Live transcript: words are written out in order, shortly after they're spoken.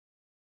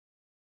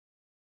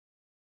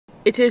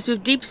It is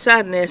with deep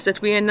sadness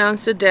that we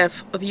announce the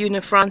death of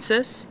Una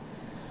Francis,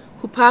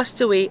 who passed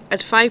away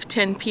at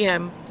 5:10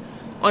 p.m.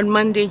 on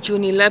Monday,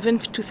 June 11,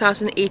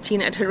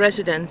 2018 at her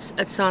residence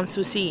at Sans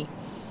Souci.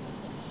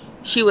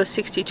 She was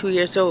 62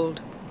 years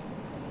old.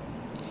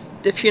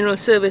 The funeral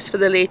service for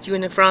the late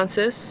Una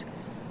Francis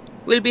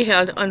will be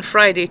held on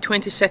Friday,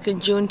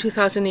 22nd June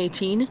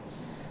 2018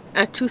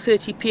 at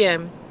 2:30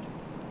 p.m.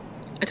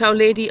 at Our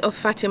Lady of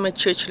Fatima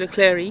Church, Le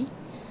Clery,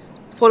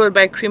 followed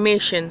by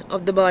cremation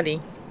of the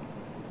body.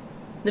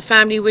 The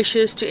family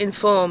wishes to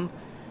inform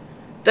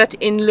that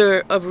in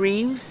lieu of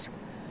wreaths,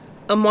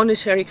 a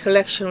monetary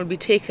collection will be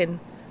taken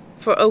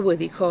for a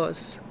worthy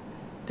cause.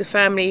 The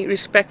family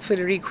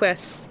respectfully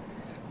requests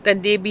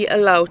that they be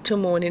allowed to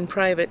mourn in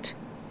private.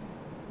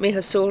 May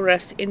her soul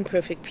rest in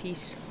perfect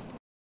peace.